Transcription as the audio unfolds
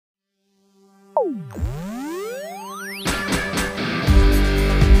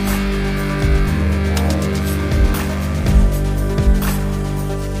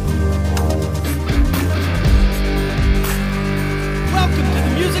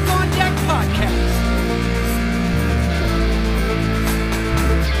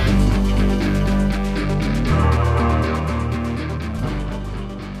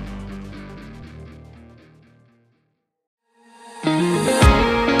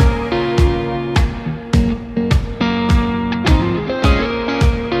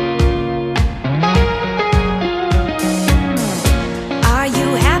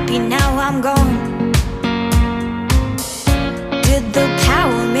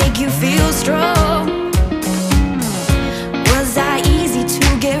you feel strong. Was I easy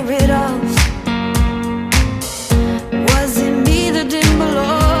to get rid of? Was it me that didn't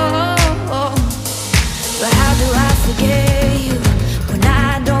belong? But how do I forget you when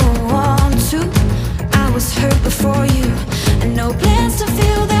I don't want to? I was hurt before you, and no plans to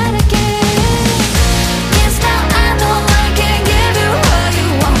feel that again. Yes, now I know I can't give you what you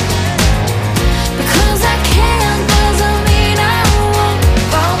want, because I can't doesn't mean I won't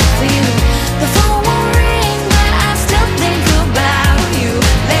fall for you. The phone won't ring, but I still think about you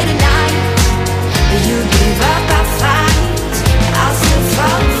late at night. But you give up, I fight, I'll still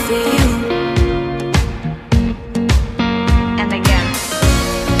fall for you. And again,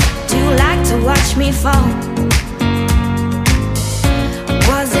 do you like to watch me fall?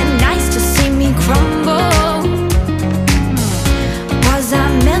 Was it nice to see me crumble? Was I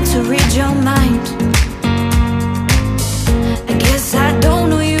meant to read your mind? I guess I don't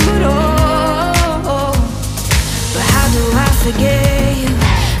know you at all. But how do I forget you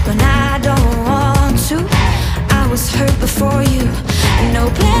when I don't want to? I was hurt before you, and no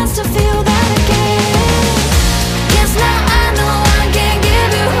plans to feel that again. Guess now I know I can't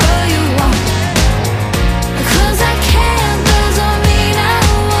give you what you want, because I can't doesn't mean I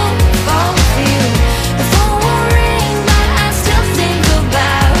won't fall for you. The phone won't ring, but I still think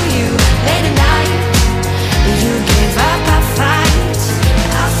about you late at night. But you gave up, I fight,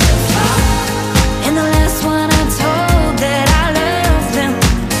 I'll still fall. And the last one I told that I loved them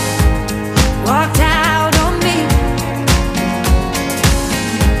walked out on me.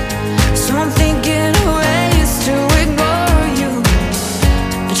 So I'm thinking of ways to ignore you,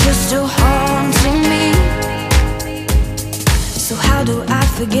 but you're still haunting me. So how do I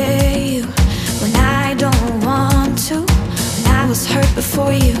forget you when I don't want to? When I was hurt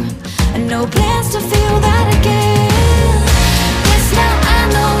before you, and no plans to feel that again. Yes, now I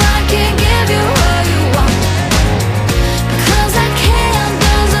know I can't give you what you want, because I can't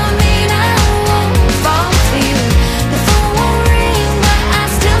doesn't mean I won't fall for you. The phone won't ring, but I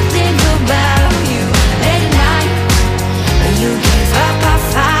still think about you late at night. But you gave up, I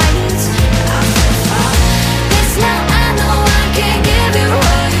fight, I'll still fall. Yes, now I know I can't give you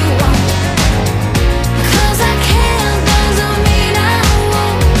what you want, because I can't doesn't mean I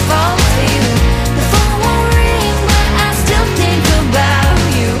won't fall for you. The phone won't ring, but I still think about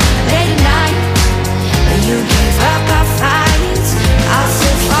you late at night. But you gave up, I fight, I'll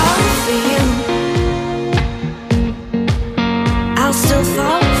still fall for you. I'll still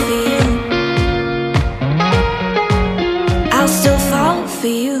fall for you. I'll still fall for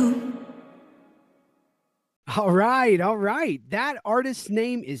you. All right, all right. That artist's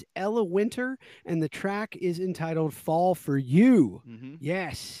name is Ella Winter, and the track is entitled "Fall for You."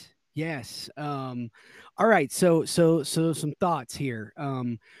 Yes, yes. All right. So some thoughts here.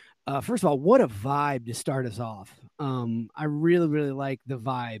 First of all, what a vibe to start us off. I really, really like the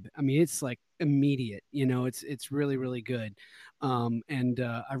vibe. I mean, it's like immediate. You know, it's really, really good. And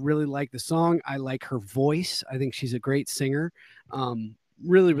I really like the song. I like her voice. I think she's a great singer.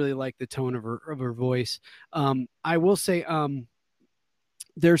 Really, really like the tone of her voice. I will say,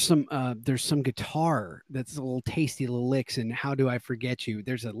 there's some guitar that's a little tasty little licks, and How Do I Forget You?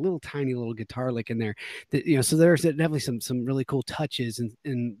 There's a little tiny little guitar lick in there that, you know, so there's definitely some really cool touches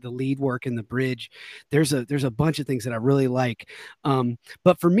in the lead work and the bridge. There's a bunch of things that I really like.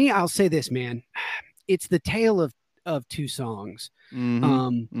 But for me, I'll say this, man, it's the tale of two songs.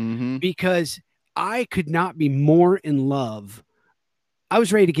 Because I could not be more in love. I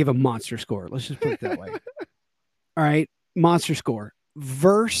was ready to give a monster score. Let's just put it that way. All right. Monster score.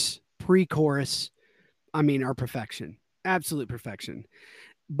 Verse, pre-chorus, I mean, are perfection. Absolute perfection.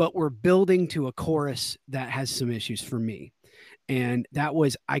 But we're building to a chorus that has some issues for me. And that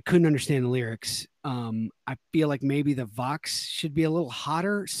was, I couldn't understand the lyrics. I feel like maybe the Vox should be a little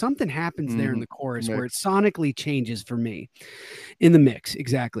hotter. Something happens there in the chorus where it sonically changes for me in the mix.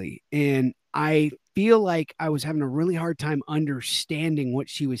 Exactly. And I feel like I was having a really hard time understanding what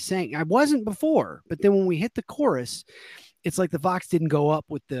she was saying. I wasn't before, but then when we hit the chorus, it's like the Vox didn't go up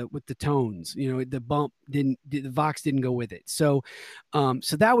with the tones, you know, the bump the Vox didn't go with it. So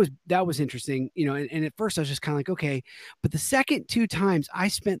that was interesting, you know, and at first I was just kind of like, okay, but the second two times I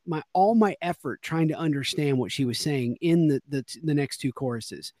spent all my effort trying to understand what she was saying in the next two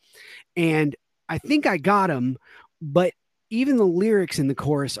choruses. And I think I got them, but even the lyrics in the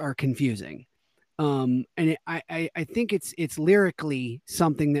chorus are confusing. And I think it's lyrically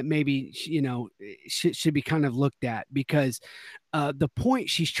something that maybe, you know, should be kind of looked at, because the point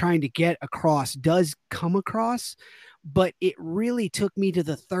she's trying to get across does come across, but it really took me to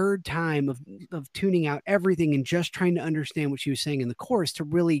the third time of tuning out everything and just trying to understand what she was saying in the chorus to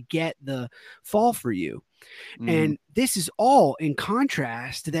really get the fall for you. Mm, And this is all in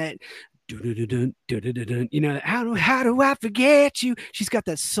contrast to that. You know, how do I forget you? She's got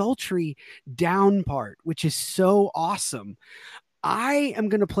that sultry down part, which is so awesome. I am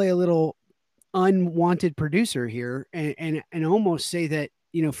going to play a little unwanted producer here and almost say that,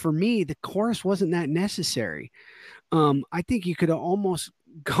 you know, for me the chorus wasn't that necessary. I think you could have almost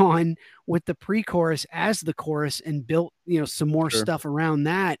gone with the pre-chorus as the chorus and built, you know, some more sure. stuff around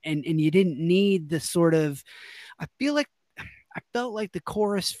that, and you didn't need the sort of, I feel like I felt like the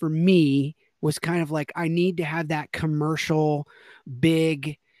chorus for me was kind of like I need to have that commercial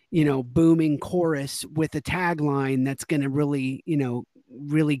big, you know, booming chorus with a tagline that's going to really, you know,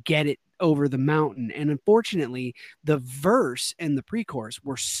 really get it over the mountain. And unfortunately, the verse and the pre-chorus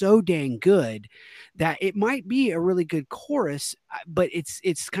were so dang good that it might be a really good chorus, but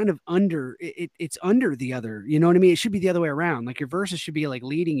it's kind of under it's under the other. You know what I mean? It should be the other way around. Like your verses should be like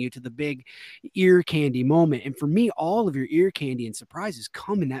leading you to the big ear candy moment. And for me, all of your ear candy and surprises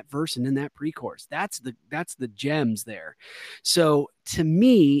come in that verse and in that pre-chorus. That's the gems there. So to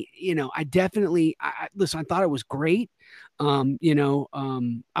me, you know, I definitely listen. I thought it was great.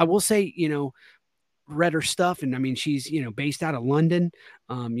 I will say, you know, read her stuff, and I mean she's, you know, based out of London.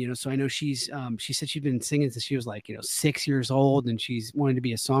 You know, so I know she said she'd been singing since she was like, you know, 6 years old, and she's wanted to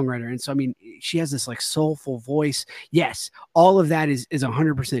be a songwriter. And so I mean she has this like soulful voice. Yes, all of that is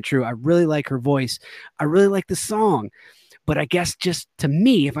 100% true. I really like her voice. I really like the song. But I guess just to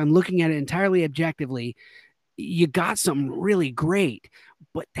me, if I'm looking at it entirely objectively, you got something really great.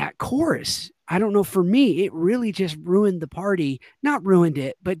 But that chorus, I don't know, for me, it really just ruined the party. Not ruined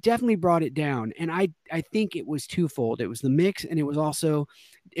it, but definitely brought it down. And I think it was twofold. It was the mix, and it was also,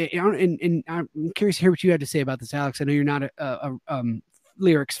 and I'm curious to hear what you had to say about this, Alex. I know you're not a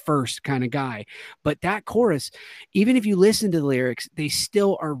lyrics first kind of guy, but that chorus, even if you listen to the lyrics, they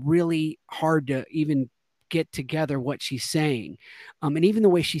still are really hard to even get together what she's saying. And even the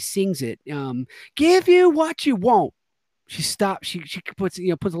way she sings it, give you what you want. She stops. She puts,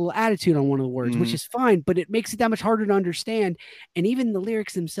 you know, puts a little attitude on one of the words, which Mm, is fine, but it makes it that much harder to understand. And even the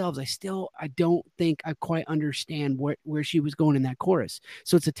lyrics themselves, I don't think I quite understand where she was going in that chorus.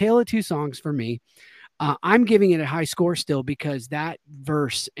 So it's a tale of two songs for me. I'm giving it a high score still because that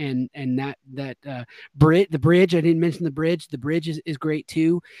verse and the bridge. I didn't mention the bridge. The bridge is great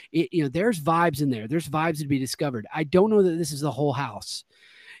too. You know, there's vibes in there. There's vibes to be discovered. I don't know that this is the whole house.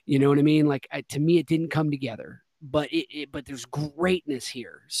 You know what I mean? Like to me, it didn't come together. But there's greatness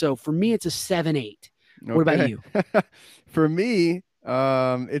here. So for me, it's a 7-8. What about okay. you? For me,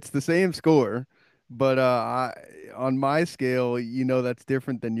 it's the same score, but on my scale, you know, that's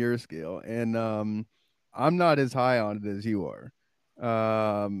different than your scale, and I'm not as high on it as you are.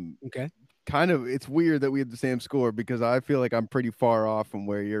 Um, Okay. Kind of, it's weird that we have the same score because I feel like I'm pretty far off from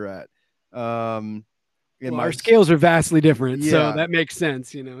where you're at. Um, in Well, my our scales are vastly different, so Yeah, that makes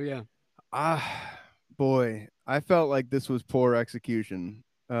sense. You know, yeah. boy, I felt like this was poor execution.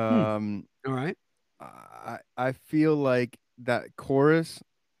 Hmm. All right. I feel like the chorus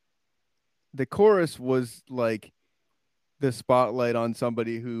was like the spotlight on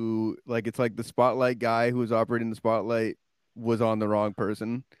somebody who, like, it's like the spotlight guy who was operating the spotlight was on the wrong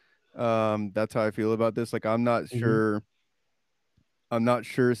person. That's how I feel about this. Like, Mm-hmm. I'm not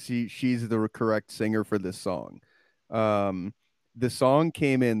sure she's the correct singer for this song. Um, the song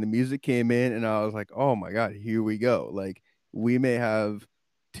came in, the music came in, and I was like, oh my God, here we go. Like, we may have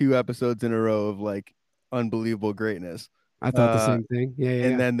two episodes in a row of like unbelievable greatness. I thought the Uh, same thing. Yeah, yeah,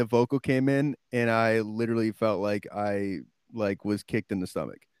 and yeah. then the vocal came in, and I literally felt like I like was kicked in the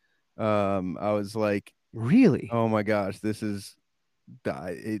stomach. I was like, Really? oh my gosh, it's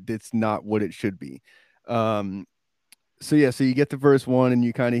not what it should be. Um, so yeah, so you get to verse one and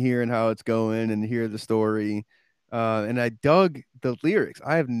you kind of hearing how it's going and hear the story. And I dug the lyrics.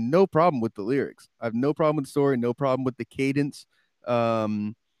 I have no problem with the lyrics. I have no problem with the story, no problem with the cadence.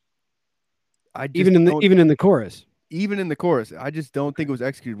 Um, I just don't Even in the chorus. even in the chorus, I just don't think Okay. it was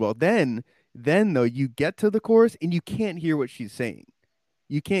executed well. Then though, you get to the chorus and you can't hear what she's saying.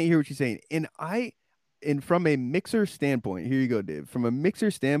 You can't hear what she's saying. And from a mixer standpoint, here you go, Dave. From a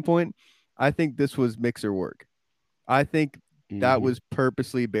mixer standpoint, I think this was mixer work. I think that Mm-hmm. was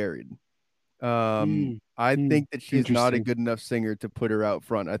purposely buried. Mm, I mm. think that she's not a Interesting. good enough singer to put her out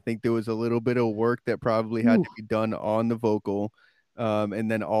front. I think there was a little bit of work that probably had Ooh, to be done on the vocal. And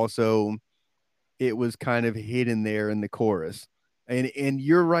then also it was kind of hidden there in the chorus. And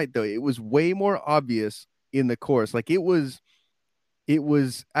you're right though, it was way more obvious in the chorus. Like, it was it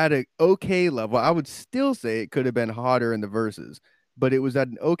was at a okay level. I would still say it could have been hotter in the verses, but it was at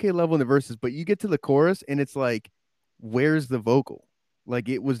an okay level in the verses. But you get to the chorus and it's like, where's the vocal? Like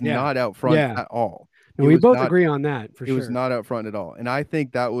it was Yeah. not out front Yeah. at all. And we both agree on that for It was sure. not out front at all. And I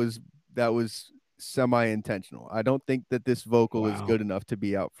think that was semi-intentional. I don't think that this vocal is Wow. good enough to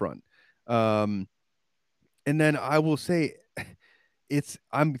be out front. Um, and then I will say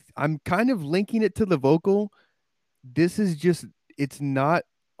I'm kind of linking it to the vocal. This is just it's not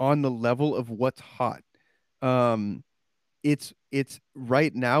on the level of what's hot. Um, it's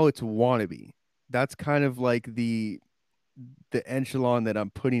right now it's wannabe. That's kind of like the echelon that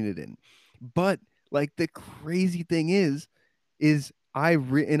I'm putting it in. But like the crazy thing is I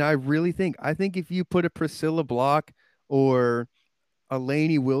really think if you put a Priscilla Block or a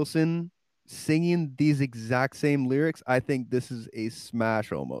Lainey Wilson singing these exact same lyrics, I think this is a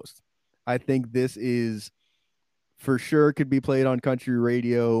smash almost. I think this is for sure could be played on country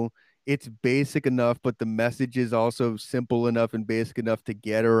radio. It's basic enough, but the message is also simple enough and basic enough to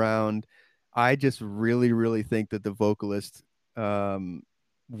get around. I just really, really think that the vocalist um,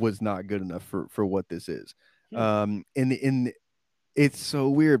 was not good enough for what this is. In it's so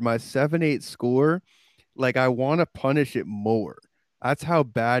weird. My 7.8 score, like I want to punish it more. That's how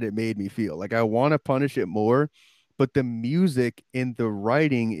bad it made me feel. Like I want to punish it more, but the music and the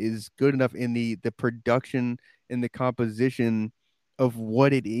writing is good enough in the production and the composition of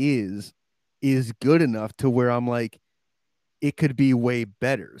what it is good enough to where I'm like it could be way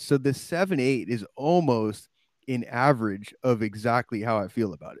better. So the 7.8 is almost an average of exactly how I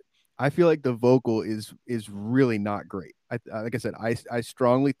feel about it. I feel like the vocal is really not great. Like I said, I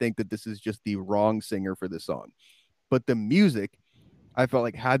strongly think that this is just the wrong singer for this song. But the music, I felt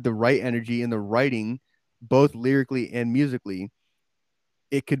like had the right energy and the writing, both lyrically and musically.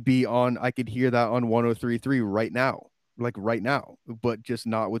 It could be on. I could hear that on 103.3 right now, like right now, but just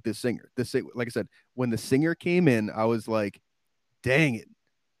not with this singer. Like I said, when the singer came in, I was like, dang it,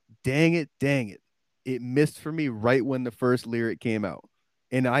 dang it, dang it. It missed for me right when the first lyric came out.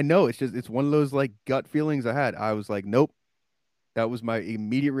 And I know it's one of those like gut feelings I had. I was like, nope. That was my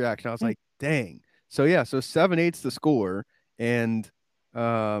immediate reaction. I was like, dang. So yeah, so 7.8's the score. And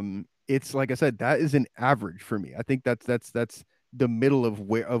it's like I said, that is an average for me. I think that's the middle of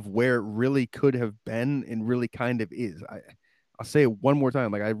where it really could have been and really kind of is. I'll say it one more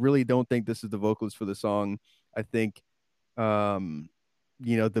time. Like I really don't think this is the vocalist for the song. I think um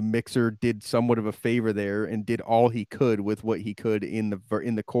the mixer did somewhat of a favor there and did all he could with what he could in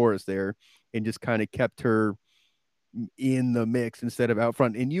the chorus there and just kind of kept her in the mix instead of out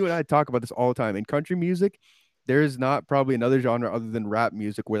front. And you and I talk about this all the time. In country music, there is not probably another genre other than rap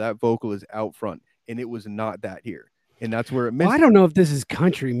music where that vocal is out front, and it was not that here. And that's where it Well, missed. I don't know if this is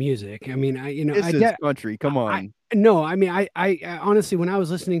country music. I mean, This is country. Come I on. no, I mean, I honestly, when I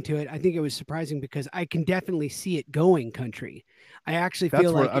was listening to it, I think it was surprising because I can definitely see it going country. I actually That's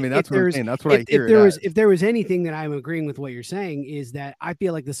feel what like I mean. if That's what I'm there's saying. That's what I if hear it there was as. if there was anything that I'm agreeing with what you're saying is that I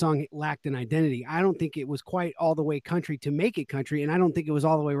feel like the song lacked an identity. I don't think it was quite all the way country to make it country, and I don't think it was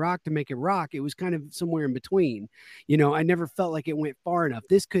all the way rock to make it rock. It was kind of somewhere in between. I never felt like it went far enough.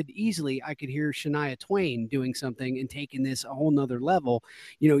 This could easily, I could hear Shania Twain doing something and taking this a whole nother level.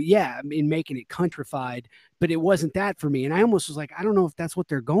 Yeah, I mean, making it countrified, but it wasn't that for me. And I almost was like, I don't know if that's what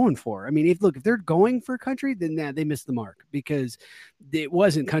they're going for. I mean, if they're going for country, then they missed the mark because it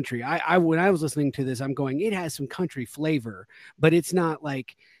wasn't country. I when I was listening to this, I'm going, it has some country flavor, but it's not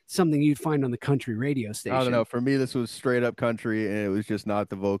like something you'd find on the country radio I don't station. know. For me, this was straight up country, and it was just not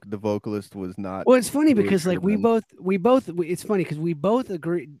the vocalist was not Well, it's funny who it because should like have been. it's funny because we both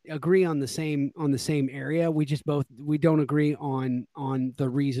agree on the same area. We don't agree on the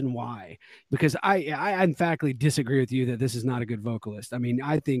reason why. Because I emphatically disagree with you that this is not a good vocalist. I mean,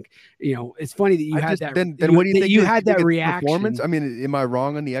 I think, it's funny that you I had just that then what do you that think you it is? Do had you think that it's performance? reaction. I mean, am I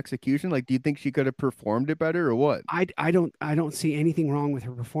wrong on the execution? Like, do you think she could have performed it better or what? I don't see anything wrong with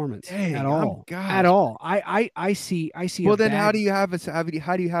her performance at Dang, all. At gosh. all. I see a Well, then bad how do you have it as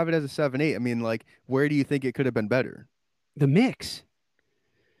a 7.8? I mean, like, where do you think it could have been better? the mix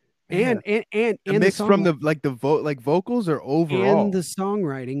Man, the and the mix from song like vocals or and the overall?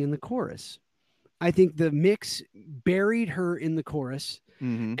 songwriting in the chorus. I think the mix buried her in the chorus.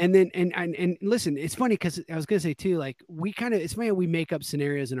 Mm-hmm. And then and listen, it's funny because I was gonna say too, like it's funny how we make up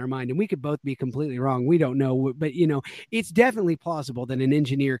scenarios in our mind, and we could both be completely wrong. We don't know, but it's definitely plausible that an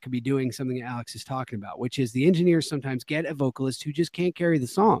engineer could be doing something that Alex is talking about, which is the engineers sometimes get a vocalist who just can't carry the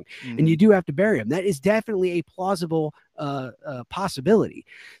song, and Mm-hmm. you do have to bury them. That is definitely a plausible possibility.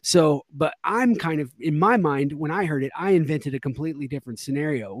 So, but I'm kind of in my mind when I heard it, I invented a completely different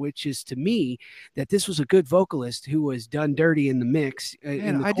scenario, which is to me that this was a good vocalist who was done dirty in the mix Man,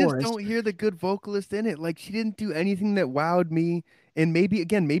 in the I just chorus. don't hear the good vocalist in it. Like she didn't do anything that wowed me. And maybe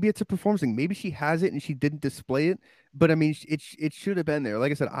again, maybe it's a performance thing. Maybe she has it and she didn't display it. But I mean, it should have been there.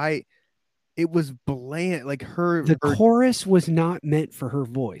 Like I said, it was bland. Like The her. chorus was not meant for her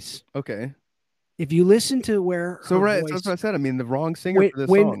voice. Okay. If you listen to where So her right, so that's voice what I said. I mean, the wrong singer for this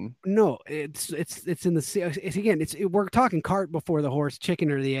when song. no, it's in the it's again we're talking cart before the horse,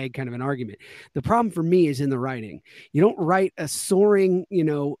 chicken or the egg kind of an argument. The problem for me is in the writing. You don't write a soaring,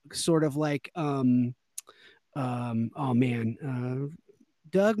 sort of like oh man,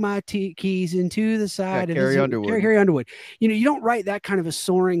 dug my keys into the Yeah, side of his Carrie Underwood. Carrie Underwood. You don't write that kind of a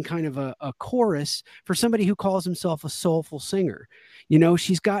soaring kind of a chorus for somebody who calls himself a soulful singer.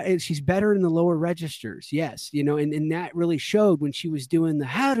 She's better in the lower registers. Yes. And that really showed when she was doing the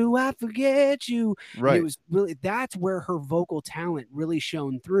how do I forget you? And it Right. was really that's where her vocal talent really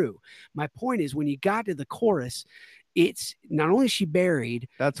shone through. My point is when you got to the chorus, it's not only she buried,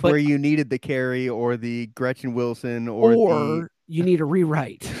 That's but where you needed the Carrie or the Gretchen Wilson or the or you need a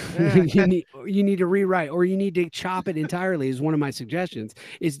rewrite. you need to rewrite, or you need to chop it entirely. Is one of my suggestions.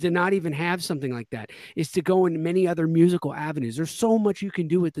 Is to not even have something like that. Is to go in many other musical avenues. There's so much you can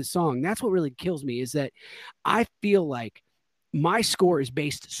do with this song. That's what really kills me. Is that I feel like my score is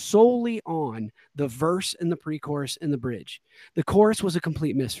based solely on the verse and the pre-chorus and the bridge. The chorus was a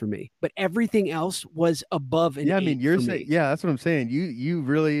complete miss for me, but everything else was above an Yeah, I mean, 8 you're for saying, me. yeah, that's what I'm saying. You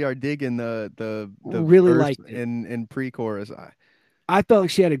really are digging the Really verse liked it. and pre-chorus. I felt like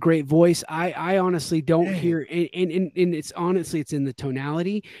she had a great voice. I honestly don't Dang, hear, and it's honestly, it's in the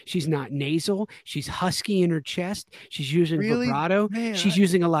tonality. She's not nasal. She's husky in her chest. She's using really, vibrato. man. She's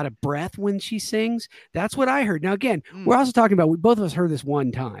using a lot of breath when she sings. That's what I heard. Now, again, Mm. we're also talking about, we both of us heard this one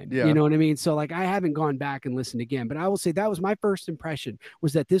time. Yeah. You know what I mean? So, like, I haven't gone back and listened again, but I will say that was my first impression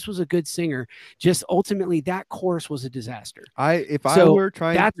was that this was a good singer. Just ultimately, that chorus was a disaster. If I So were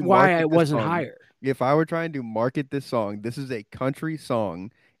trying that's to why market I this wasn't song, higher. if I were trying to market this song, this is a country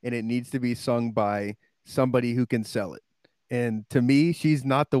song and it needs to be sung by somebody who can sell it. And to me, she's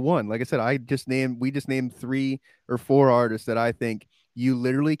not the one. Like I said, we just named 3 or 4 artists that I think you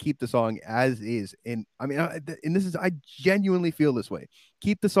literally keep the song as is. And I mean, I genuinely feel this way.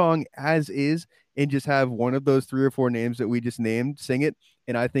 Keep the song as is and just have one of those 3 or 4 names that we just named sing it.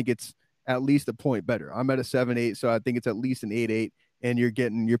 And I think it's at least a point better. I'm at a 7.8, so I think it's at least an 8.8. And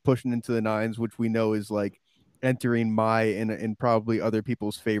you're pushing into the 9s, which we know is like entering my and probably other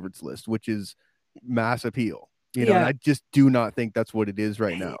people's favorites list, which is mass appeal. And Yeah. I just do not think that's what it is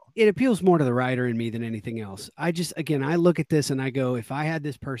right now. It appeals more to the writer in me than anything else. I look at this and I go, if I had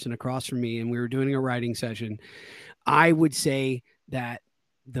this person across from me and we were doing a writing session, I would say that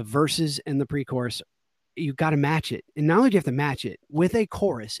the verses and the pre-chorus, you've got to match it. And not only do you have to match it with a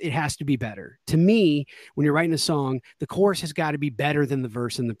chorus, it has to be better. To me, when you're writing a song, the chorus has got to be better than the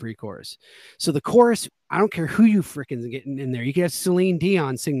verse and the pre-chorus. So the chorus, I don't care who you freaking getting in there. You could have Celine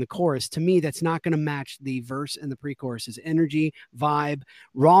Dion sing the chorus. To me, that's not going to match the verse and the pre-chorus's energy, vibe,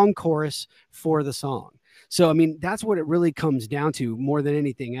 wrong chorus for the song. So, I mean, that's what it really comes down to more than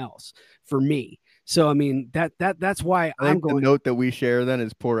anything else for me. So I mean that's why I think the note that we share then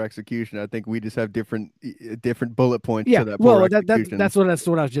is poor execution. I think we just have different bullet points to that poor execution. That's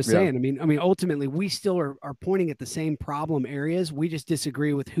what I was just saying. I mean ultimately we still are pointing at the same problem areas. We just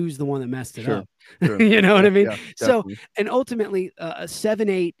disagree with who's the one that messed it up. Sure. You know what I mean? Yeah, so and ultimately a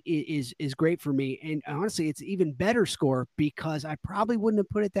 7.8 is great for me. And honestly, it's even better score because I probably wouldn't have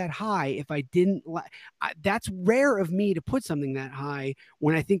put it that high if I didn't that's rare of me to put something that high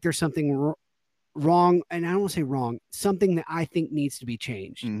when I think there's something wrong, and I don't want to say wrong, something that I think needs to be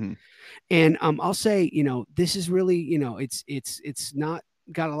changed. Mm-hmm. And I'll say, this is really, it's not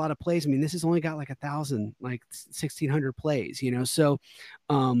got a lot of plays. I mean, this has only got like 1,000, like 1,600 plays, so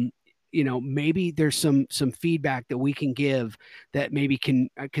maybe there's some feedback that we can give that maybe can,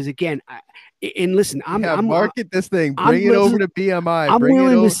 because again, and listen, I'm market this thing, bring it over to BMI. I'm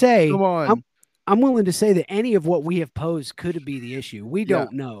willing to say, come on. I'm willing to say that any of what we have posed could be the issue. We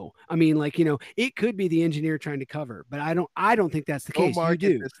don't know. I mean, like, it could be the engineer trying to cover, but I don't think that's the case. Market you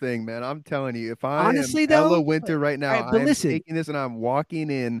do this thing, man. I'm telling you, if I honestly am Ella Winter right now, I'm taking this and I'm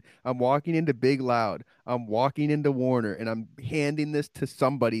walking into Big Loud. I'm walking into Warner and I'm handing this to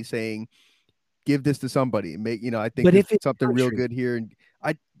somebody saying, give this to somebody. I think there's something real good here. And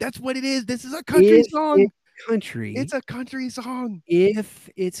that's what it is. This is a country song. country, It's a country song. if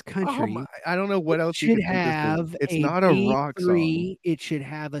it's Oh my! country, I don't know what it else you should could think this is. have It's a not a rock song. B3, it should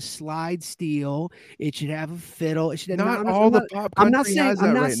have a slide steel, it should have a fiddle, it should have no, Not all the pop country has I'm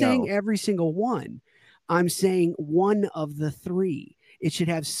that not right saying now. every single one. I'm saying one of the three. It should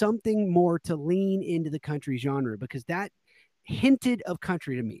have something more to lean into the country genre because that hinted of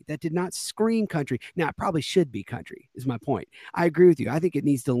country to me. That did not scream country. Now, it probably should be country, is my point. I agree with you. I think it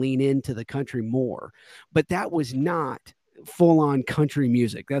needs to lean into the country more, but that was not full on country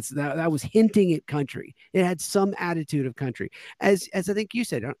music. That was hinting at country. It had some attitude of country. As I think you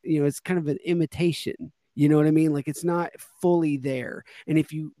said, it's kind of an imitation. You know what I mean? Like it's not fully there. And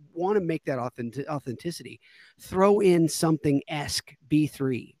if you want to make that authenticity, throw in something esque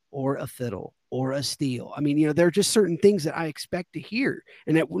B3 or a fiddle or a steel. I mean, there are just certain things that I expect to hear,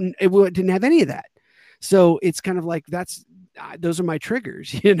 and it didn't have any of that. So it's kind of like those are my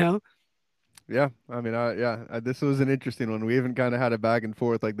triggers, Yeah, I mean, this was an interesting one. We haven't kind of had a back and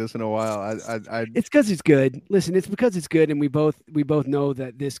forth like this in a while. It's because it's good. Listen, it's because it's good, and we both know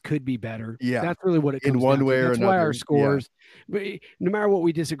that this could be better. Yeah, That's really what it comes in one down way to. or That's another. why our scores, no matter what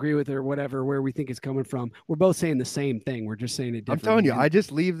we disagree with or whatever, where we think it's coming from, we're both saying the same thing. We're just saying it differently. I'm telling you, I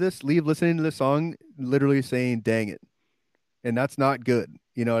just leave listening to the song, literally saying, "Dang it," and that's not good.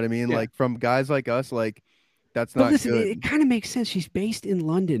 You know what I mean? Yeah. Like from guys like us, like. That's But not listen, good. it kind of makes sense. She's based in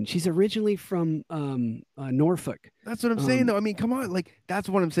London. She's originally from Norfolk. That's what I'm saying, though. I mean, come on, like that's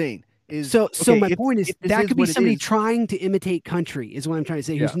what I'm saying. So my point is that could be somebody trying to imitate country, is what I'm trying to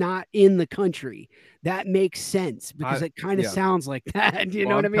say, who's not in the country. That makes sense because it kind of sounds like that. You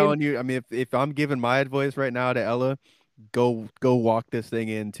know what I mean? I'm telling you, I mean, if I'm giving my advice right now to Ella, go walk this thing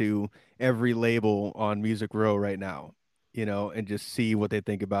into every label on Music Row right now. And just see what they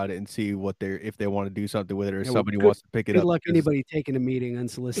think about it and see if they want to do something with it or somebody wants to pick it up. Good luck anybody taking a meeting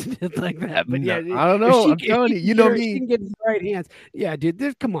unsolicited like that. But I don't know. I'm telling you, you know me. She can get in the right hands. Yeah,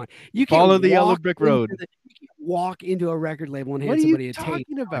 dude. Come on. You can't follow the yellow brick road. You can't walk into a record label and hand somebody a tape. What are you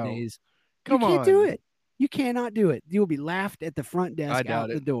talking about? Nowadays. Come on. You can't do it. You cannot do it. You will be laughed at the front desk out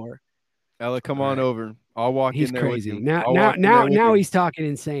the door. Ella, come on over. I'll walk in there crazy. with you. Now he's talking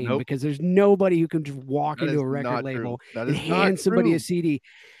insane because there's nobody who can just walk into a record label and hand somebody a CD.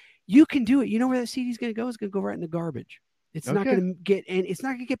 You can do it. You know where that CD is going to go? It's going to go right in the garbage. It's not going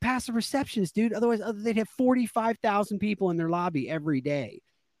to get past the receptionist, dude. Otherwise, they'd have 45,000 people in their lobby every day.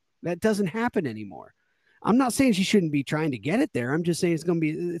 That doesn't happen anymore. I'm not saying she shouldn't be trying to get it there. I'm just saying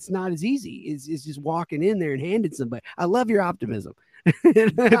it's not as easy. It's just walking in there and handing somebody. I love your optimism.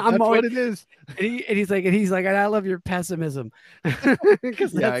 That's what it is. And he's like, I love your pessimism.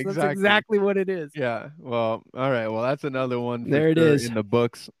 Because that's exactly what it is. Yeah. Well, all right. Well, that's another one. There it is in the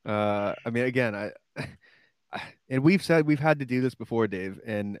books. I mean, again, and we've had to do this before, Dave,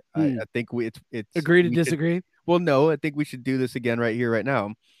 and I think it's agree to disagree. Well, no, I think we should do this again right here, right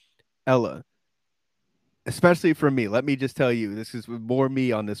now. Ella, especially for me, let me just tell you, this is more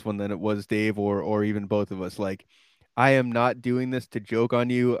me on this one than it was Dave or even both of us. Like, I am not doing this to joke on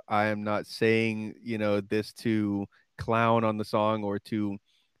you. I am not saying, this to clown on the song or to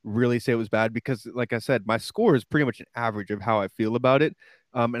really say it was bad because, like I said, my score is pretty much an average of how I feel about it.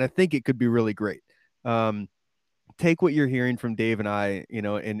 And I think it could be really great. Take what you're hearing from Dave and I,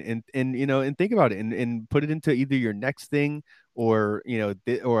 and think about it and put it into either your next thing or,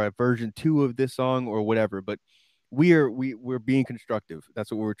 or a version 2 of this song or whatever. But we're being constructive.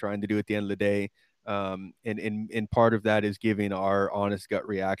 That's what we're trying to do at the end of the day. And part of that is giving our honest gut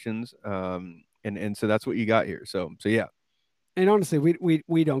reactions. And so that's what you got here. So yeah. And honestly,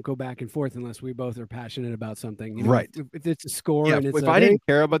 we don't go back and forth unless we both are passionate about something. Right. If it's a score and if I didn't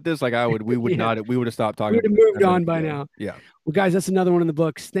care about this, like we would not, we would have stopped talking. We would have moved on by now. Yeah. Well, guys, that's another one in the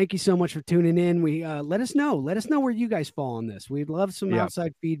books. Thank you so much for tuning in. We let us know where you guys fall on this. We'd love some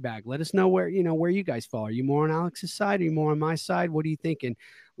outside feedback. Let us know where you guys fall. Are you more on Alex's side? Are you more on my side? What are you thinking?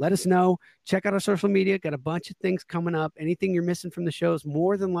 Let us know. Check out our social media. Got a bunch of things coming up. Anything you're missing from the show is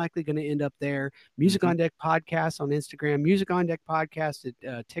more than likely going to end up there. Music on Deck Podcast on Instagram. Music on Deck Podcast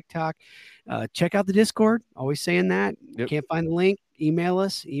at TikTok. Check out the Discord. Always saying that. Yep. Can't find the link. Email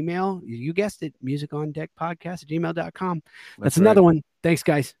us. You guessed it. musicondeckpodcast@gmail.com. That's another one. Thanks,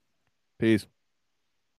 guys. Peace.